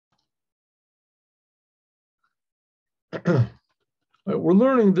We're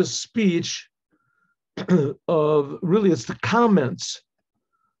learning this speech of, really, it's the comments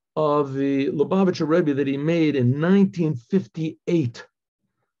of the Lubavitcher Rebbe that he made in 1958.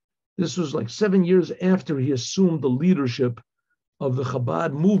 This was like 7 years after he assumed the leadership of the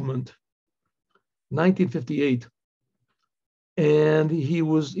Chabad movement, 1958. And he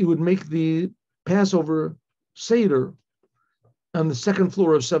would make the Passover Seder on the second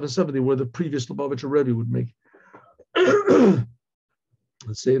floor of 770, where the previous Lubavitcher Rebbe would make the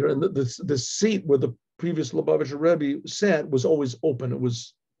Seder. And the seat where the previous Lubavitcher Rebbe sat was always open. It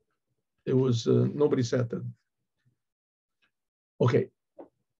was nobody sat there. Okay.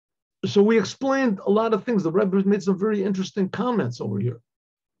 So we explained a lot of things. The Rebbe made some very interesting comments over here.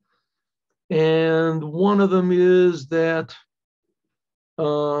 And one of them is that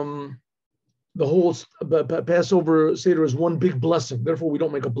the whole Passover Seder is one big blessing. Therefore, we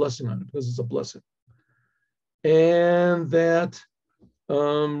don't make a blessing on it because it's a blessing. And that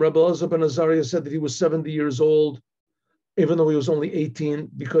Rebbe Elazar ben Azariah said that he was 70 years old, even though he was only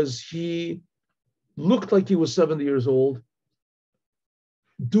 18, because he looked like he was 70 years old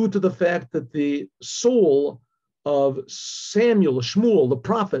due to the fact that the soul of Shmuel, the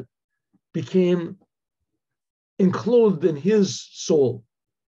prophet, became enclosed in his soul.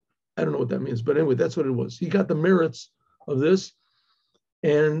 I don't know what that means, but anyway, that's what it was. He got the merits of this.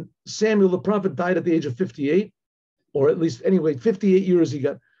 And Samuel, the prophet, died at the age of 58, or at least, anyway, 58 years he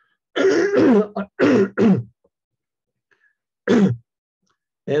got.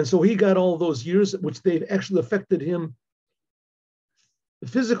 And so he got all those years, which they've actually affected him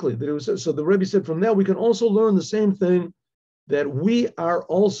physically. So the Rebbe said, from that we can also learn the same thing, that we are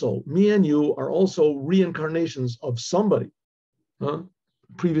also, me and you, are also reincarnations of somebody,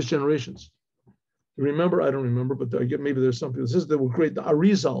 previous generations. You remember? I don't remember, but maybe there's something. This is the great, the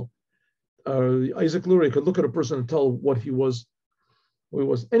Arizal, Isaac Lurie could look at a person and tell what he was.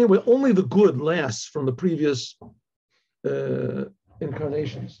 Anyway, only the good lasts from the previous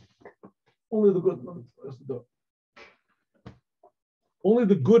incarnations. Only the good. Only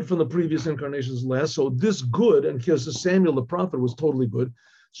the good from the previous incarnations last. So this good, and because Samuel the prophet was totally good,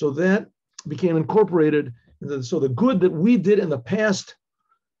 so that became incorporated. So the good that we did in the past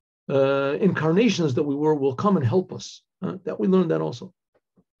incarnations that we were will come and help us. That we learned that also.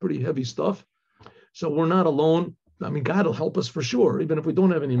 Pretty heavy stuff. So we're not alone. I mean, God will help us for sure, even if we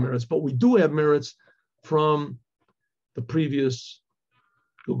don't have any merits, but we do have merits from the previous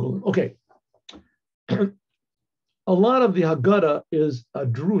Google. Okay. A lot of the Haggadah is a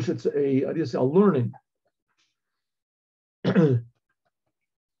drush, it's a learning.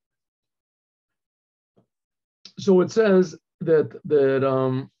 So it says that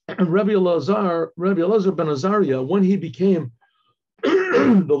Rebbe Elazar ben Azariah, when he became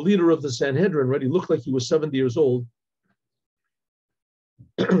the leader of the Sanhedrin, right, he looked like he was 70 years old.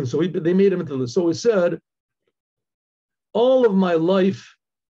 So they made him into this. So he said, all of my life,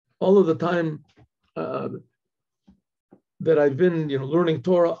 all of the time that I've been, learning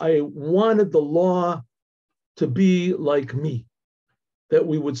Torah, I wanted the law to be like me. That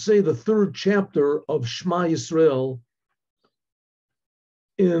we would say the third chapter of Shema Yisrael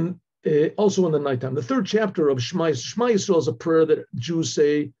also in the nighttime. The third chapter of Shema Yisrael is a prayer that Jews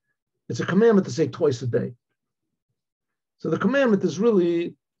say. It's a commandment to say twice a day. So the commandment is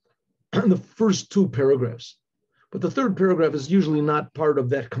really the first two paragraphs, but the third paragraph is usually not part of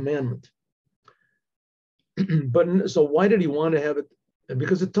that commandment. But so why did he want to have it?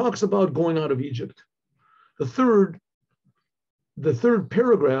 Because it talks about going out of Egypt. The third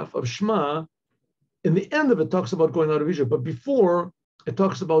paragraph of Shema, in the end of it, talks about going out of Egypt. But before, it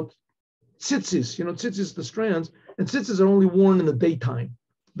talks about tzitzis. Tzitzis, the strands, and tzitzis are only worn in the daytime.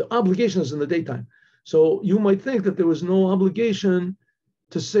 The obligation is in the daytime. So you might think that there was no obligation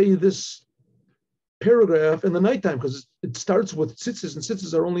to say this paragraph in the nighttime because it starts with tzitzis, and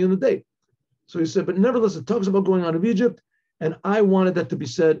tzitzis are only in the day. So he said, but nevertheless, it talks about going out of Egypt, and I wanted that to be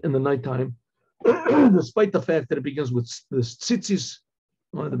said in the nighttime, despite the fact that it begins with this tzitzis,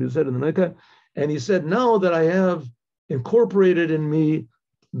 wanted to be said in the nighttime. And he said, now that I have incorporated in me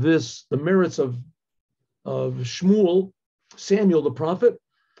the merits of Shmuel, Samuel the prophet,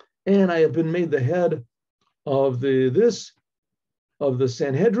 and I have been made the head of the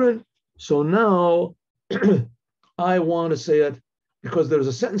Sanhedrin, so now I want to say it, because there's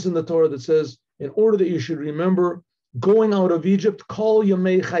a sentence in the Torah that says, in order that you should remember going out of Egypt, kol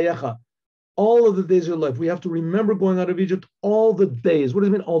yamei chayecha, all of the days of your life. We have to remember going out of Egypt all the days. What does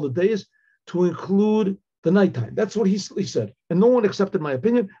it mean, all the days? To include the nighttime. That's what he said. And no one accepted my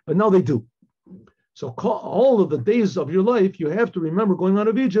opinion, but now they do. So all of the days of your life, you have to remember going out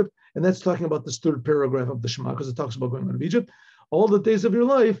of Egypt. And that's talking about this third paragraph of the Shema, because it talks about going out of Egypt. All the days of your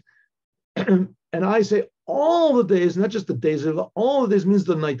life. And I say all the days, not just the days, all the days means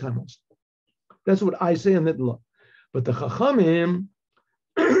the nighttime also. That's what I say in that law. But the Chachamim,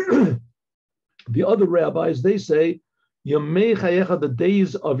 the other rabbis, they say, Yamei Chayecha, the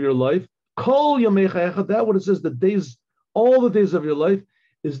days of your life. Kol Yamei Chayecha, that what it says, the days, all the days of your life,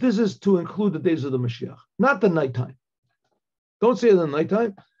 this is to include the days of the Mashiach, not the nighttime. Don't say the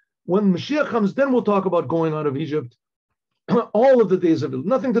nighttime. When Mashiach comes, then we'll talk about going out of Egypt. All of the days of it,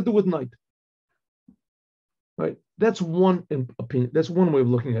 nothing to do with night. Right? That's one opinion. That's one way of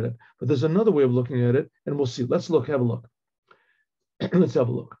looking at it. But there's another way of looking at it, and we'll see. Let's look. Have a look. Let's have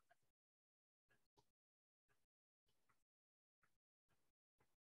a look.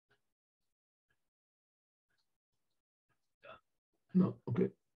 No, okay.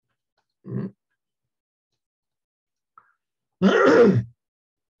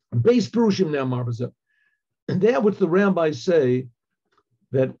 Base Perushim now, Marvazah. And that which the rabbis say,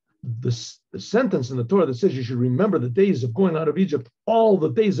 that the sentence in the Torah that says you should remember the days of going out of Egypt, all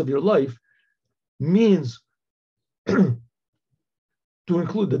the days of your life, means to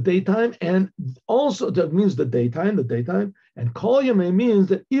include the daytime, and also that means the daytime, and Kol Yamei means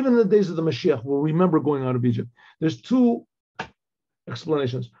that even in the days of the Mashiach, we'll remember going out of Egypt. There's two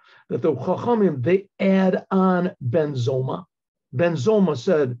explanations. That the Chachamim, they add on Ben Zoma. Ben Zoma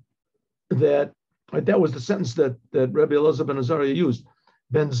said that was the sentence that Rebbe Elazar ben Azariah used.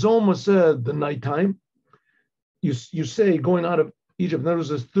 Ben Zoma said the nighttime. You say going out of Egypt. That was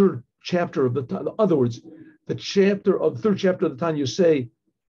the third chapter of the time. In other words, the third chapter of the time, you say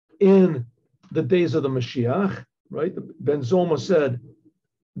in the days of the Mashiach, right? Ben Zoma said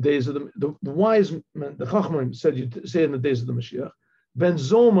days of the wise men, the Chachamim said you say in the days of the Mashiach. Ben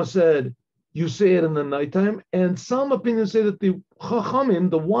Zoma said you say it in the nighttime, and some opinions say that the Chachamim,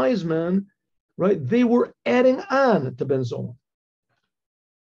 the wise men, right, they were adding on to Ben Zoma.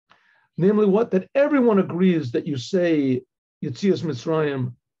 Namely, what? That everyone agrees that you say Yetzias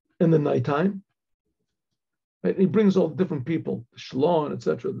Mitzrayim in the nighttime. Right? And he brings all the different people, Shalon,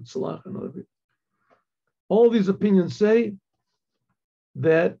 etc., the Tzalach, and other people. All these opinions say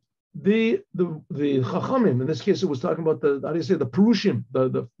that the Chachamim, in this case, it was talking about the Perushim,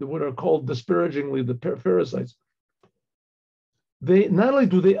 the what are called disparagingly the parasites. They not only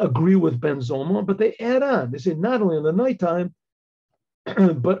do they agree with Ben Zoma, but they add on. They say not only in the nighttime,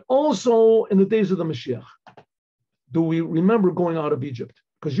 but also in the days of the Mashiach, do we remember going out of Egypt?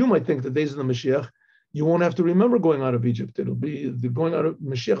 Because you might think the days of the Mashiach, you won't have to remember going out of Egypt. It'll be the going out of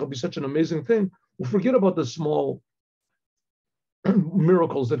Mashiach will be such an amazing thing. We'll forget about the small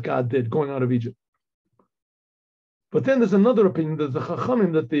miracles that God did going out of Egypt. But then there's another opinion that the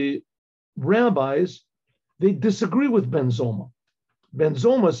Chachamim, that the rabbis, they disagree with Ben Zoma. Ben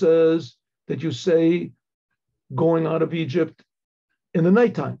Zoma says that you say going out of Egypt in the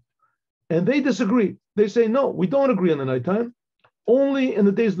nighttime. And they disagree. They say, no, we don't agree in the nighttime. Only in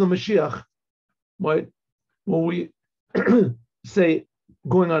the days of the Mashiach, right, will we say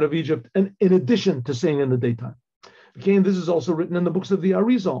going out of Egypt, and in addition to saying in the daytime. Again, this is also written in the books of the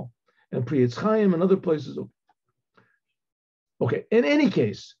Arizal and Pri Etz Chaim and other places. Okay, in any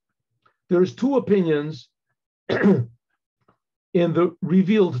case, there's two opinions in the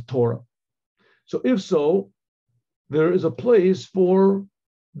revealed Torah. So if so, there is a place for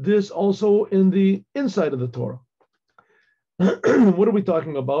this also in the inside of the Torah. What are we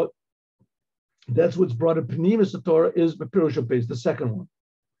talking about? That's what's brought in Pnimis the Torah is Bepirush Beis, the second one.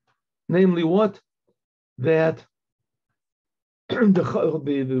 Namely what? That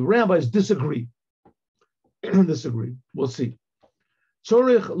the rabbis disagree. Disagree. We'll see.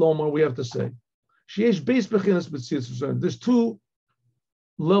 Tzorich Lomar, we have to say. There's two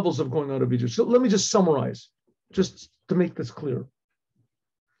levels of going out of Egypt. So let me just summarize, just to make this clear.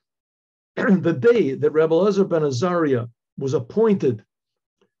 The day that Rebbe Elazar ben Azariah was appointed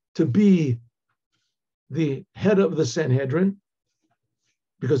to be the head of the Sanhedrin,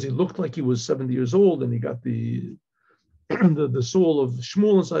 because he looked like he was 70 years old and he got the soul of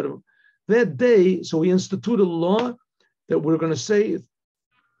Shmuel inside of him. That day, so he instituted a law that we're going to say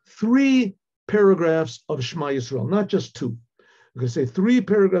 3 paragraphs of Shema Yisrael, not just 2. We're going to say 3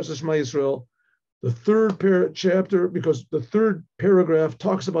 paragraphs of Shema Yisrael, the third chapter, because the third paragraph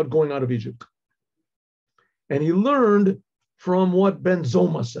talks about going out of Egypt. And he learned from what Ben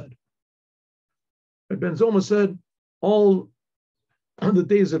Zoma said. Ben Zoma said, all the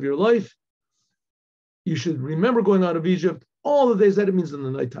days of your life, you should remember going out of Egypt, all the days that it means in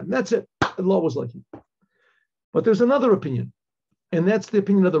the nighttime. That's it. The law was like it. But there's another opinion. And that's the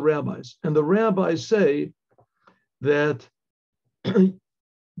opinion of the rabbis. And the rabbis say that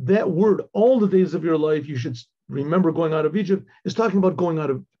that word, all the days of your life, you should remember going out of Egypt, is talking about when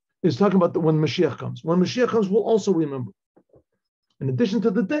Mashiach comes. When Mashiach comes, we'll also remember. In addition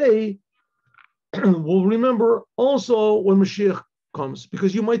to the day, we'll remember also when Mashiach comes,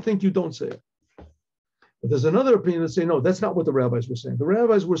 because you might think you don't say it. But there's another opinion that say, no, that's not what the rabbis were saying. The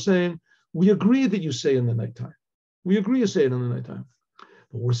rabbis were saying, we agree that you say in the nighttime. We agree you say it in the nighttime.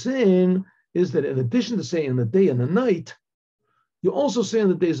 What we're saying is that in addition to saying in the day and the night, you also say in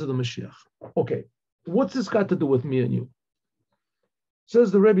the days of the Mashiach. Okay, what's this got to do with me and you?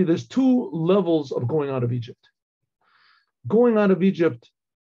 Says the Rebbe, there's two levels of going out of Egypt. Going out of Egypt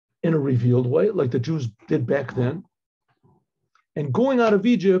in a revealed way, like the Jews did back then, and going out of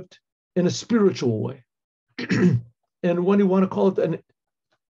Egypt in a spiritual way. And when you want to call it an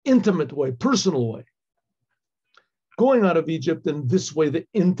intimate way, personal way. Going out of Egypt in this way, the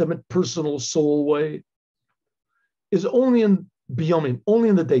intimate, personal soul way, is only in Biyomim, only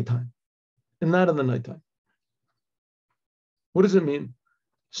in the daytime, and not in the nighttime. What does it mean?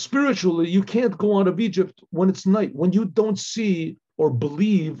 Spiritually, you can't go out of Egypt when it's night, when you don't see or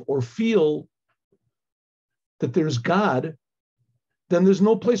believe or feel that there's God, then there's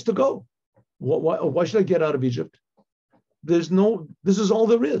no place to go. Why should I get out of Egypt? This is all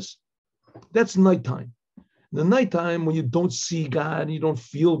there is. That's nighttime. The nighttime, when you don't see God, you don't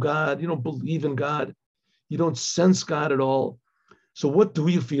feel God, you don't believe in God, you don't sense God at all. So what do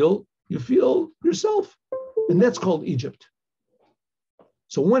you feel? You feel yourself. And that's called Egypt.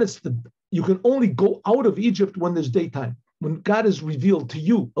 So when you can only go out of Egypt when there's daytime, when God is revealed to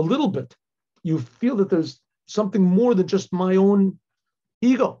you a little bit. You feel that there's something more than just my own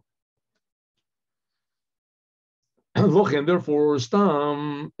ego. Look, and therefore,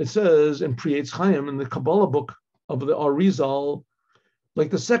 Stam, it says in Pri Eitz Chaim, in the Kabbalah book of the Arizal,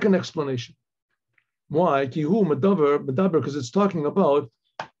 like the second explanation. Why? Kihu medaber, because it's talking about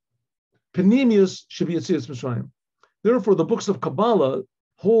Penimius Shabiyatzias Mitzrayim. Therefore, the books of Kabbalah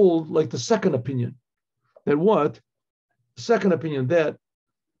hold like the second opinion. That what? The second opinion that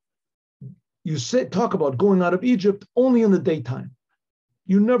you talk about going out of Egypt only in the daytime.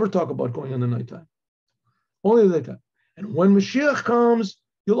 You never talk about going in the nighttime. Only the daytime. And when Mashiach comes,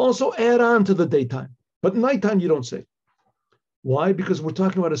 you'll also add on to the daytime. But nighttime, you don't say. Why? Because we're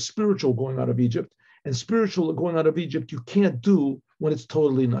talking about a spiritual going out of Egypt. And spiritual going out of Egypt, you can't do when it's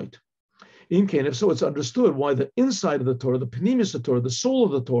totally night. In Cain, if so, it's understood why the inside of the Torah, the Penimis of the Torah, the soul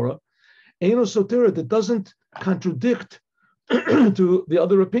of the Torah, Eino Sotera, that doesn't contradict to the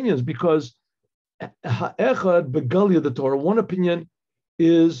other opinions, because Ha'echad Begalia of the Torah, one opinion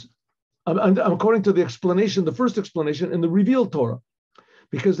is, according to the explanation, the first explanation in the revealed Torah,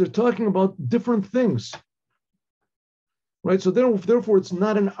 because they're talking about different things, right? So therefore, it's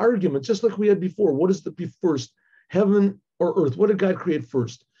not an argument, just like we had before. What is the be first, heaven or earth? What did God create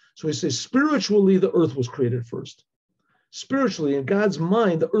first? So he says, spiritually, the earth was created first. Spiritually, in God's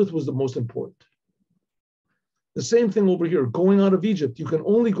mind, the earth was the most important. The same thing over here, going out of Egypt. You can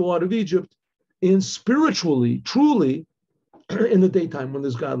only go out of Egypt in spiritually, truly, in the daytime when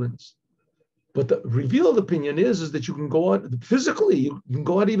there's godliness. But the revealed opinion is that you can go out physically. You can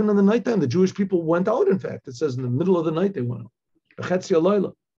go out even in the nighttime. The Jewish people went out, in fact. It says in the middle of the night they went out.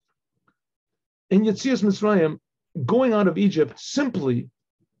 In Yetzias Mitzrayim, going out of Egypt, simply,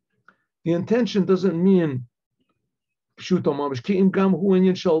 the intention doesn't mean Pshuto Mamish. Ki'im gam hu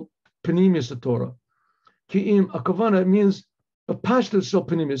inyan shel penimius Torah. Ki'im akavana, it means a pashtus shel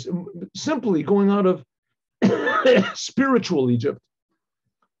penimius. Simply going out of spiritual Egypt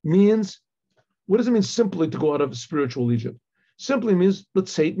means, what does it mean simply to go out of spiritual Egypt? Simply means,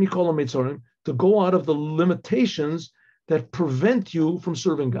 let's say, Mikol HaMetzorim, to go out of the limitations that prevent you from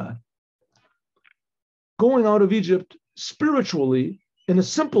serving God. Going out of Egypt spiritually, in a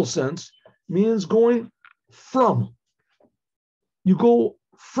simple sense, means going from. You go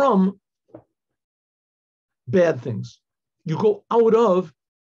from bad things. You go out of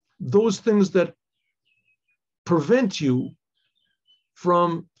those things that prevent you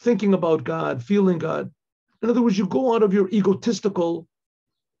from thinking about God, feeling God. In other words, you go out of your egotistical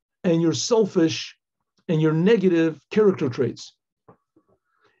and your selfish and your negative character traits.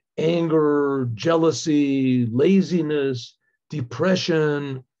 Anger, jealousy, laziness,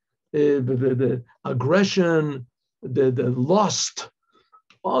 depression, the aggression, the lust.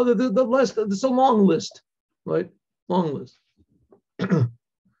 Oh, the list, it's a long list, right? Long list.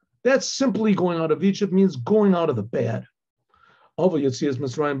 That's simply going out of Egypt, means going out of the bad. Of Yetzias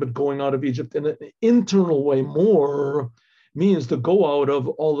Mitzrayim, but going out of Egypt in an internal way more means to go out of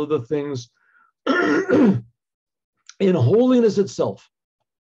all of the things in holiness itself.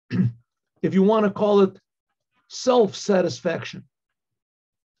 If you want to call it self-satisfaction,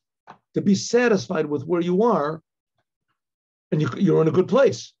 to be satisfied with where you are, and you're in a good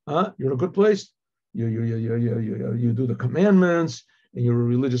place. You're in a good place. You do the commandments, and you're a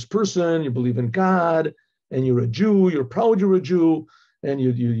religious person. You believe in God, and you're a Jew. You're proud you're a Jew, and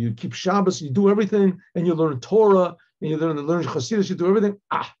you keep Shabbos. You do everything, and you learn Torah, and you learn Chassidus. You do everything.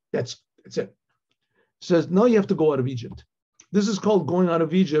 That's it. It says now you have to go out of Egypt. This is called going out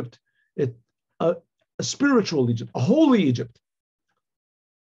of Egypt. A spiritual Egypt, a holy Egypt.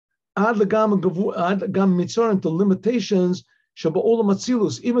 Ad gam mitzvah, to limitations.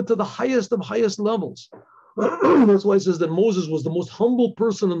 Even to the highest of highest levels. That's why it says that Moses was the most humble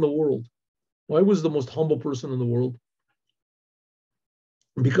person in the world. Why was the most humble person in the world?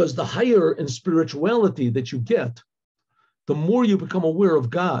 Because the higher in spirituality that you get, the more you become aware of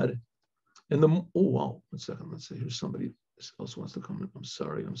God. And oh wow, 1 second, let's see, here's somebody else wants to come in. I'm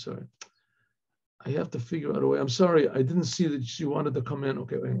sorry. I have to figure out a way. I'm sorry, I didn't see that she wanted to come in.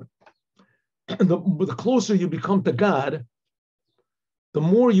 Okay, anyway. And the closer you become to God, the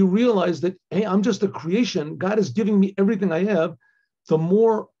more you realize that, hey, I'm just a creation. God is giving me everything I have. The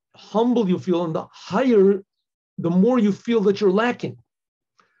more humble you feel, and the more you feel that you're lacking.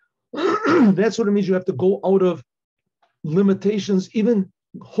 That's what it means. You have to go out of limitations, even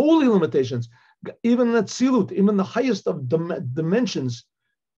holy limitations, even that Atzilut, even the highest of dimensions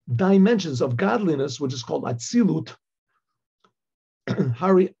of godliness, which is called Atzilut. Even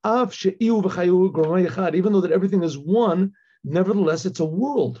though that everything is one, nevertheless, it's a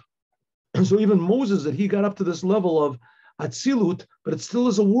world. And so even Moses, that he got up to this level of Atzilut, but it still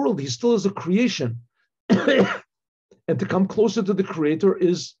is a world. He still is a creation. And to come closer to the Creator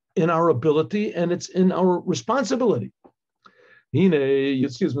is in our ability, and it's in our responsibility. I'm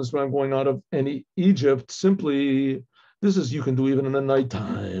going out of any Egypt, simply, this is you can do even in the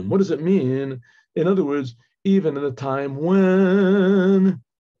nighttime. What does it mean? In other words, even in the time when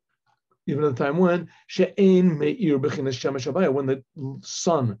she'ein me'ir b'chinas shemesh havaya, when the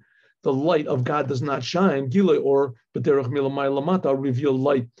sun, the light of God does not shine, giloi or b'derech milamai lamata, reveal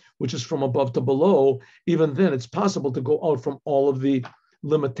light, which is from above to below. Even then, it's possible to go out from all of the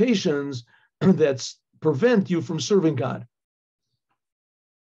limitations that prevent you from serving God.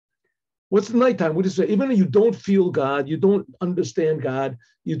 What's the nighttime? What do you say? Even if you don't feel God, you don't understand God,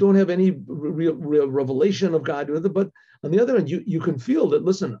 you don't have any real revelation of God, but on the other hand, you can feel that,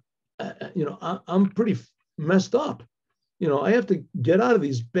 listen, I'm pretty messed up. I have to get out of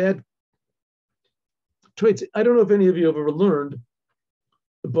these bad traits. I don't know if any of you have ever learned,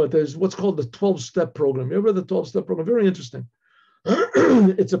 but there's what's called the 12-step program. You ever heard of the 12-step program? Very interesting.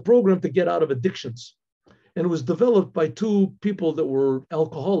 It's a program to get out of addictions. And it was developed by two people that were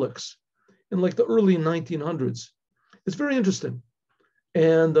alcoholics in like the early 1900s. It's very interesting.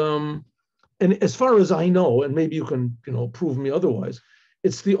 And as far as I know, and maybe you can prove me otherwise,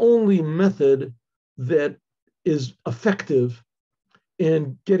 it's the only method that is effective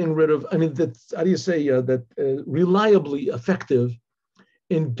in getting rid of, reliably effective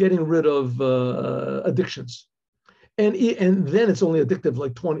in getting rid of addictions. And then it's only addictive,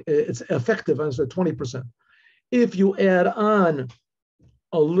 like 20, it's effective, 20%. If you add on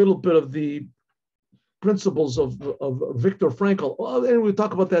a little bit of the principles of Viktor Frankl, and we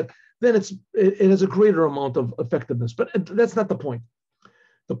talk about that, then it has a greater amount of effectiveness. But that's not the point.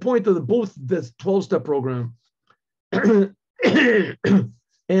 The point of both this 12-step program and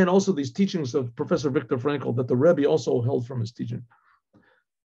also these teachings of Professor Viktor Frankl that the Rebbe also held from his teaching,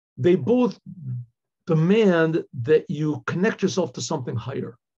 they both demand that you connect yourself to something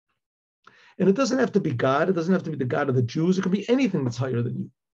higher. And it doesn't have to be God. It doesn't have to be the God of the Jews. It could be anything that's higher than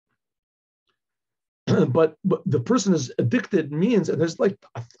you. But the person is addicted means, and there's like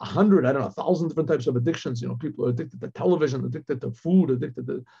 100, 1,000 different types of addictions. People are addicted to television, addicted to food, addicted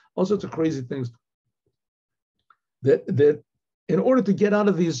to all sorts of crazy things. That in order to get out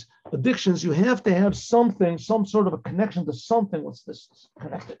of these addictions, you have to have something, some sort of a connection to something. What's this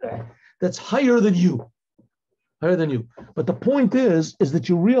connected? That's higher than you. Higher than you. But the point is that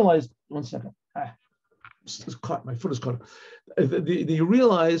you realize, one second, it's caught, my foot is caught. You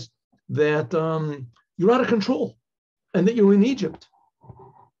realize that you're out of control and that you're in Egypt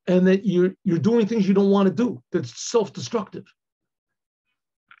and that you're doing things you don't want to do. That's self-destructive.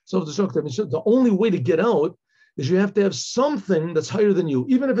 Self-destructive. And so the only way to get out is you have to have something that's higher than you,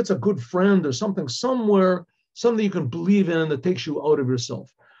 even if it's a good friend or something somewhere, something you can believe in that takes you out of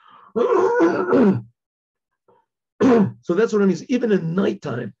yourself. So that's what it means, even in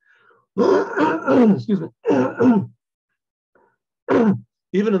nighttime. Excuse me.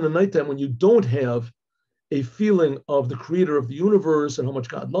 Even in the nighttime, when you don't have a feeling of the creator of the universe and how much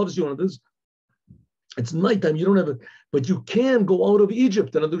God loves you and this. It's nighttime, you don't have it, but you can go out of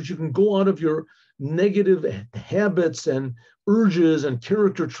Egypt. In other words, you can go out of your negative habits and urges and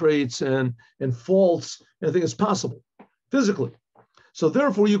character traits and faults. I think it's possible physically. So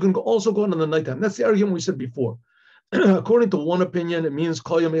therefore, you can also go out in the nighttime. That's the argument we said before. According to one opinion, it means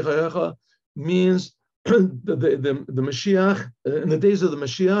Kol Yamei Chayecha, means the Mashiach, in the days of the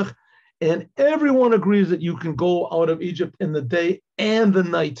Mashiach, and everyone agrees that you can go out of Egypt in the day and the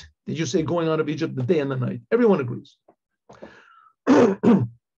night. Did you say going out of Egypt the day and the night? Everyone agrees. The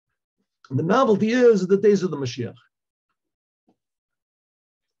novelty is the days of the Mashiach.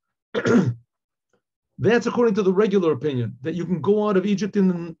 That's according to the regular opinion, that you can go out of Egypt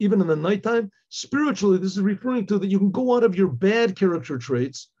even in the nighttime. Spiritually, this is referring to that you can go out of your bad character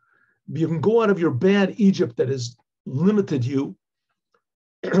traits. You can go out of your bad Egypt that has limited you.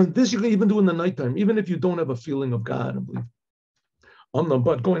 This you can even do in the nighttime, even if you don't have a feeling of God, I believe.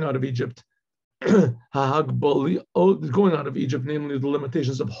 But going out of Egypt, going out of Egypt, namely the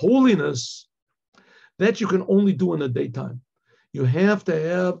limitations of holiness, that you can only do in the daytime. You have to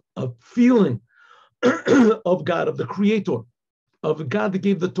have a feeling of God, of the Creator, of God that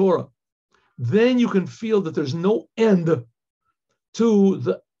gave the Torah. Then you can feel that there's no end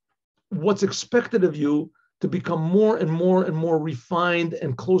to what's expected of you to become more and more and more refined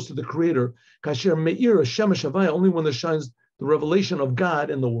and close to the Creator. Kasher me'ir shemesh havaya, only when there shines the revelation of God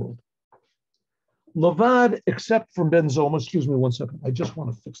in the world. Lavad, except from Ben Zoma, excuse me 1 second. I just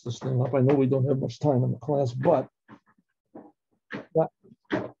want to fix this thing up. I know we don't have much time in the class, but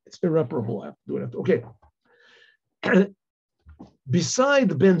it's irreparable. I have to do it. Okay.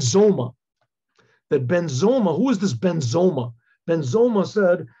 Beside Ben Zoma, who is this Ben Zoma? Ben Zoma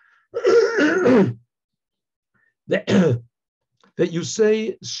said that you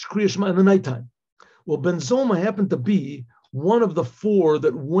say Kriya Shema in the nighttime. Well, Ben Zoma happened to be one of the 4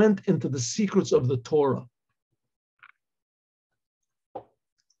 that went into the secrets of the Torah.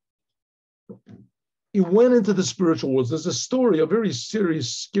 He went into the spiritual worlds. There's a story, a very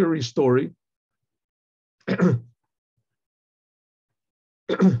serious, scary story. In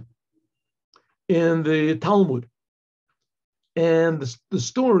the Talmud. And the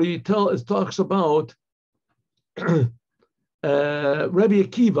story talks about Rebbe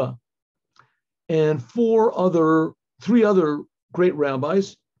Akiva and 3 other great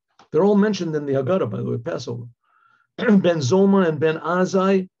rabbis. They're all mentioned in the Haggadah, by the way, Passover. Ben Zoma and Ben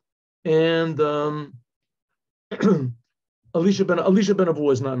Azai and Elisha ben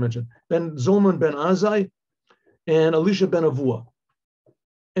Avua is not mentioned. Ben Zoma and Ben Azai and Elisha ben Avua.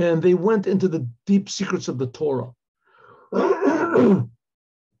 And they went into the deep secrets of the Torah.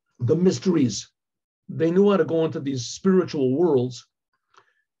 The mysteries. They knew how to go into these spiritual worlds.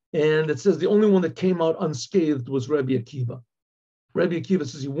 And it says the only one that came out unscathed was Rebbe Akiva. Rebbe Akiva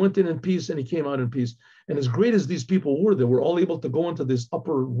says he went in peace and he came out in peace. And as great as these people were, they were all able to go into these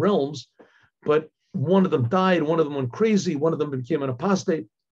upper realms, but one of them died, one of them went crazy, one of them became an apostate.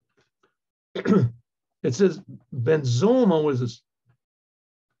 It says Ben Zoma was this.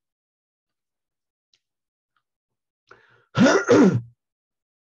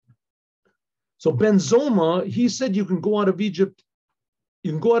 So Ben Zoma, he said you can go out of Egypt,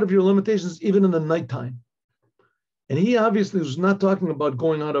 you can go out of your limitations even in the nighttime. And he obviously was not talking about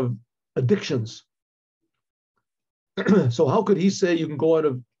going out of addictions. So how could he say you can go out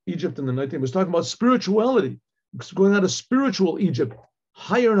of Egypt in the nighttime? He was talking about spirituality, going out of spiritual Egypt,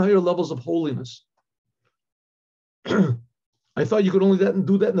 higher and higher levels of holiness. I thought you could only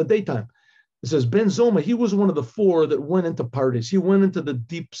do that in the daytime. It says Ben Zoma, he was one of the 4 that went into parties. He went into the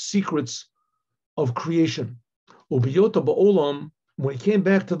deep secrets of creation. Ubiyota ba'olam, when he came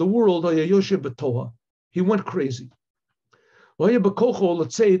back to the world, he went crazy. But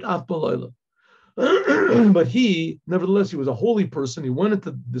he, nevertheless, he was a holy person. He went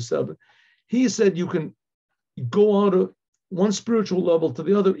into the 7. He said you can go out of one spiritual level to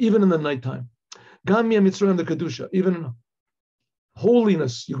the other, even in the nighttime. Gamia Mitzrayim the Kedusha, even in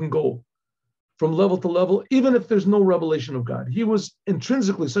holiness, you can go from level to level, even if there's no revelation of God. He was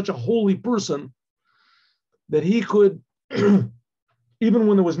intrinsically such a holy person that he could, even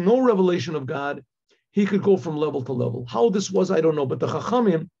when there was no revelation of God, he could go from level to level. How this was, I don't know. But the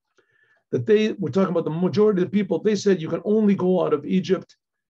Chachamim, that they were talking about, the majority of the people, they said you can only go out of Egypt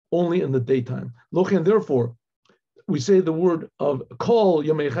only in the daytime. And therefore, we say the word of Kol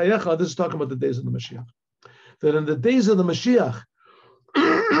Yamei Chayecha, this is talking about the days of the Mashiach. That in the days of the Mashiach,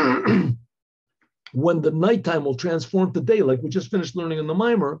 when the nighttime will transform to day, like we just finished learning in the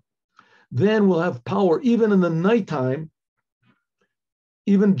Mimer, then we'll have power even in the nighttime.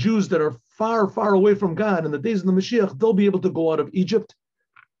 Even Jews that are far, far away from God, in the days of the Mashiach, they'll be able to go out of Egypt.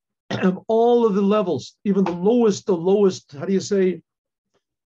 And all of the levels, even the lowest, how do you say,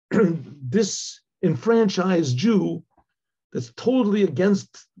 disenfranchised Jew that's totally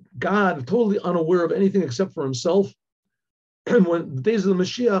against God, totally unaware of anything except for himself. And when the days of the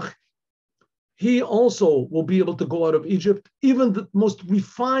Mashiach, he also will be able to go out of Egypt. Even the most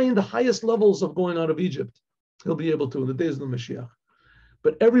refined, highest levels of going out of Egypt, he'll be able to in the days of the Mashiach.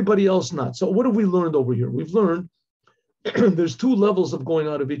 But everybody else not. So what have we learned over here? We've learned there's two levels of going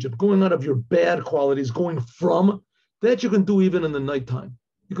out of Egypt. Going out of your bad qualities, going from, that you can do even in the nighttime.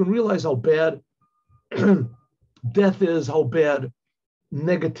 You can realize how bad death is, how bad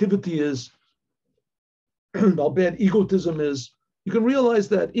negativity is, how bad egotism is. You can realize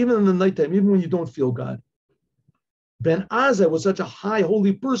that even in the nighttime, even when you don't feel God. Ben Azai was such a high,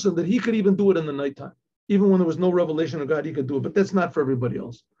 holy person that he could even do it in the nighttime. Even when there was no revelation of God, he could do it. But that's not for everybody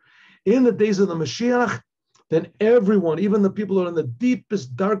else. In the days of the Mashiach, then everyone, even the people who are in the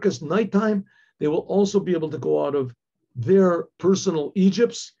deepest, darkest nighttime, they will also be able to go out of their personal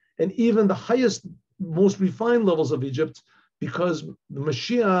Egypts and even the highest, most refined levels of Egypt, because the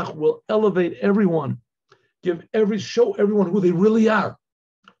Mashiach will elevate everyone, show everyone who they really are.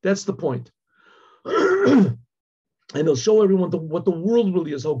 That's the point. And he'll show everyone what the world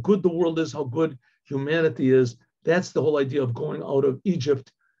really is, how good the world is, how good humanity is. That's the whole idea of going out of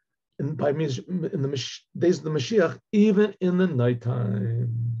Egypt. And by means in the days of the Mashiach, even in the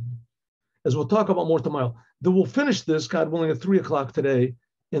nighttime. As we'll talk about more tomorrow. Then we'll finish this, God willing, at 3:00 today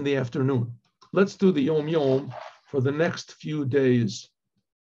in the afternoon. Let's do the Yom Yom for the next few days.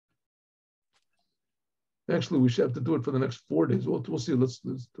 Actually, we should have to do it for the next 4 days. We'll see. Let's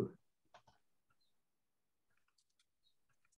do it.